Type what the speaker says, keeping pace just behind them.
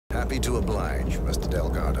Happy to oblige, Mr.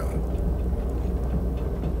 Delgado.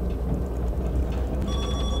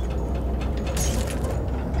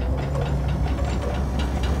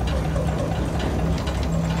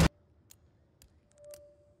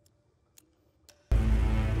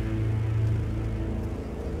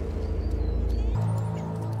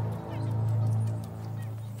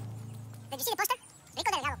 Did you see the poster?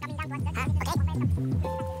 Rico Delgado coming down to us.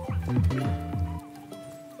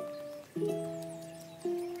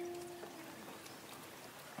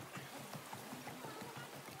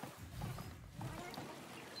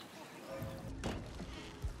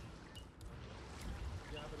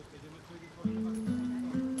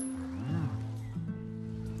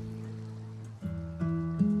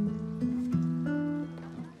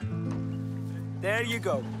 There you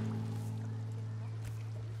go.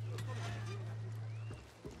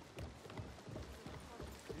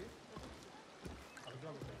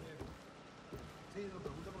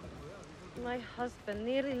 My husband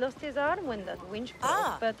nearly lost his arm when that winch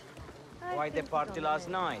broke, but... Quite the party last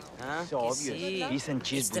night, huh? So obvious. Fish and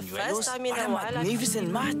It's the first time What a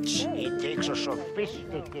magnificent match. It takes a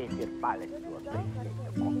sophisticated palate to appreciate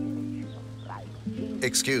the combination of rice.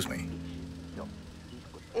 Excuse me. No.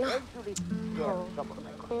 Hey,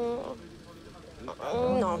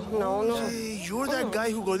 you're that guy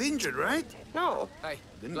who got injured, right? No. Hey,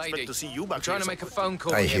 Didn't lady, expect to see you back trying here to make a somewhere. phone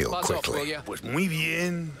call. I here. heal Buzz off, quickly. will ya? Pues muy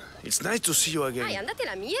bien. It's nice to see you again. Ay, ándate a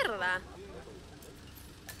la mierda.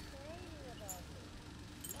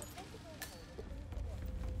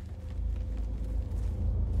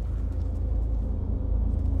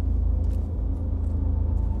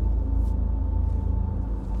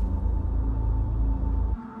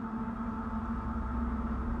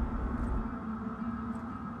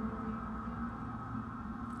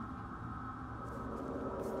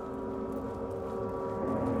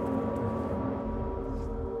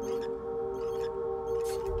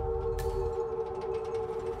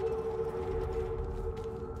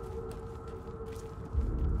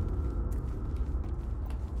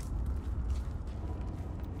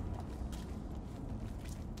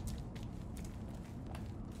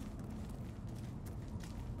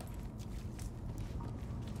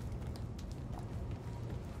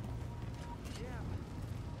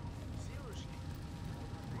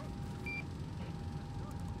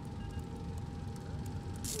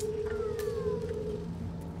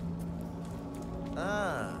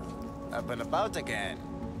 Up and about again.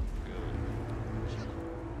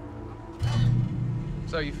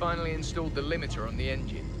 So you finally installed the limiter on the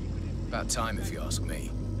engine. About time, if you ask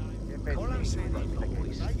me. Yeah,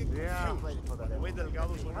 the way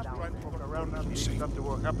Delgado's trying to poke around now, seems after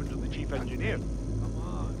what happened to the chief engineer.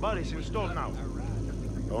 But it's installed now.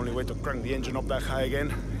 The only way to crank the engine up that high again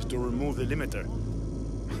is to remove the limiter.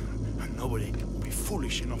 And nobody would be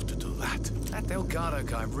foolish enough to do that. That Delgado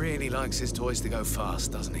guy really likes his toys to go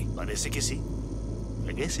fast, doesn't he? Parece que sí.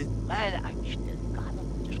 I guess it. Well, I'm still gonna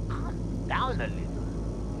just calm down a little.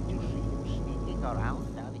 Did you see him sneaking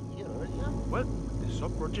around down here earlier? Well, the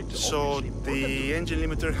sub-project is so the engine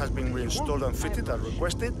limiter has been reinstalled and fitted as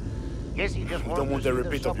requested. Yes, he just Don't want a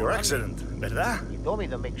repeat of your accident, ¿verdad? He told me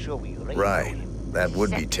to make sure we radio Right. him. That would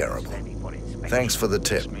be Set terrible. ready for inspection. Thanks for the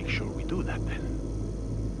tip. Let's make sure we do that then.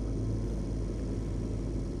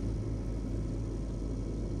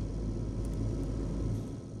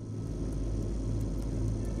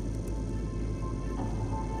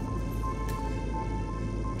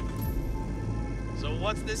 So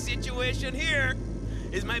what's the situation here?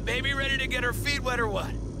 Is my baby ready to get her feet wet or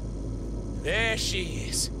what? There she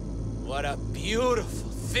is. What a beautiful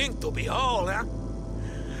thing to behold, huh?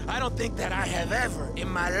 I don't think that I have ever in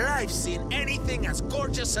my life seen anything as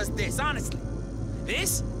gorgeous as this, honestly.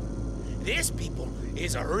 This, people,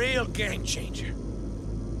 is a real game changer.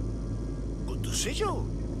 Good to see you.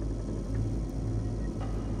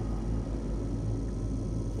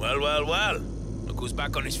 Well. Look who's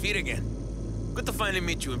back on his feet again. Good to finally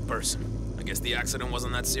meet you in person. I guess the accident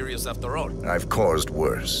wasn't that serious after all. I've caused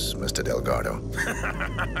worse, Mr. Delgado.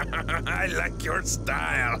 I like your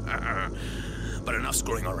style. But enough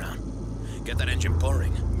screwing around. Get that engine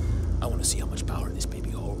purring. I want to see how much power this baby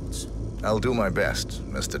holds. I'll do my best,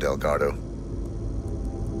 Mr. Delgado.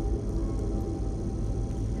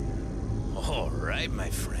 All right, my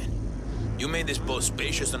friend. You made this boat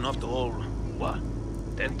spacious enough to hold, what,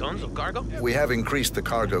 10 tons of cargo? We have increased the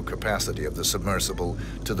cargo capacity of the submersible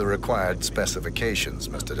to the required specifications,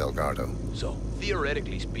 Mr. Delgado. So,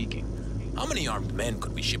 theoretically speaking, how many armed men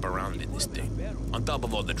could we ship around in this thing? On top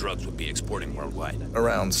of all the drugs we'd be exporting worldwide.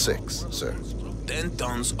 Around 6, sir. 10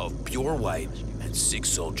 tons of pure white and 6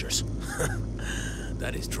 soldiers.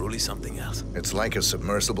 That is truly something else. It's like a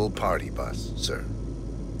submersible party bus, sir.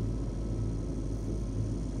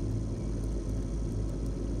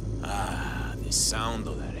 Ah, the sound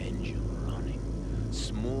of that engine running.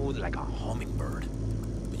 Smooth like a hummingbird.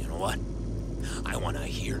 But you know what? I want to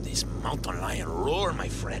hear this mountain lion roar, my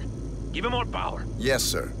friend. Give him more power. Yes,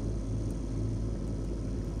 sir.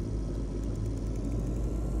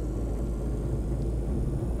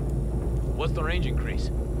 What's the range increase?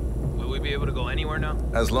 Will we be able to go anywhere now?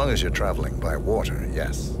 As long as you're traveling by water,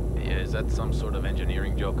 yes. Yeah, is that some sort of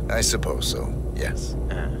engineering joke? I suppose so, yes.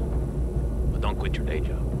 But don't quit your day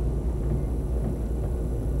job.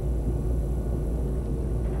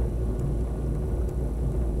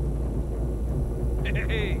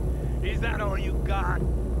 Hey, is that all you got?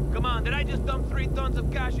 Come on, did I just dump 3 tons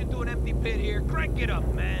of cash into an empty pit here? Crank it up,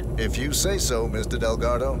 man. If you say so, Mr.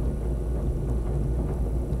 Delgado.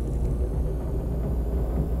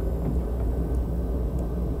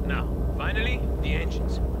 Now, finally, the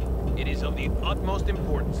engines. It is of the utmost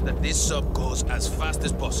importance that this sub goes as fast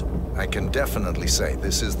as possible. I can definitely say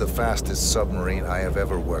this is the fastest submarine I have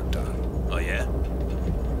ever worked on. Oh, yeah?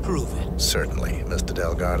 Prove it. Certainly, Mr.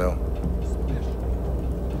 Delgado.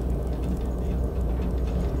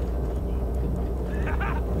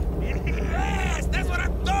 Yes, that's what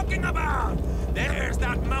I'm talking about! There's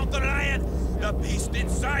that mountain lion! The beast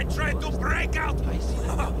inside tried to break out!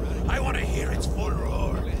 I want to hear its full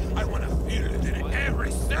roar. I want to feel it in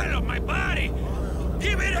every cell of my body!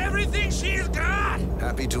 Give it everything she's got!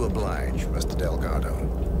 Happy to oblige, Mr. Delgado.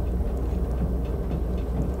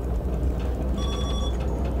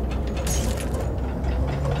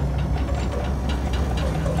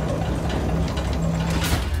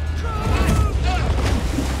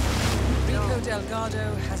 Rico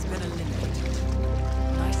Delgado has been eliminated.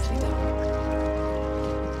 Nicely done.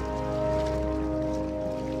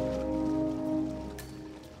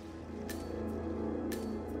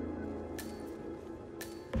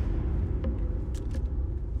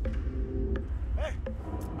 Hey,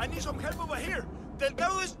 I need some help over here.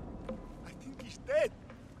 Delgado is... I think he's dead.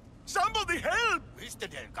 Somebody help! Mr.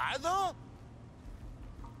 Delgado?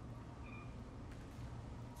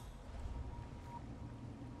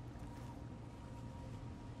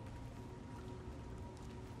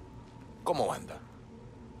 ¿Cómo anda?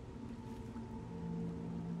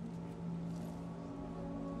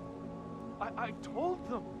 I told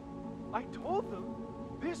them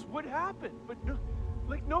this would happen, but no,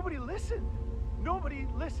 like nobody listened. Nobody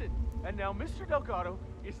listened. And now Mr. Delgado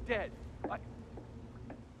is dead.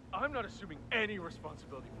 I'm not assuming any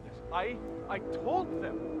responsibility for this. I told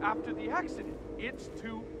them after the accident, it's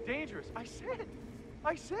too dangerous. I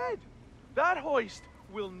said, that hoist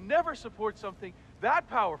will never support something that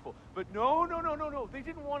powerful. But no, they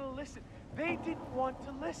didn't want to listen. They didn't want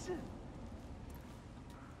to listen.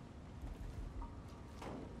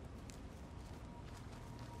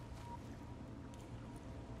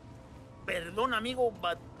 Perdón, amigo,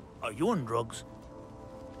 but are you on drugs?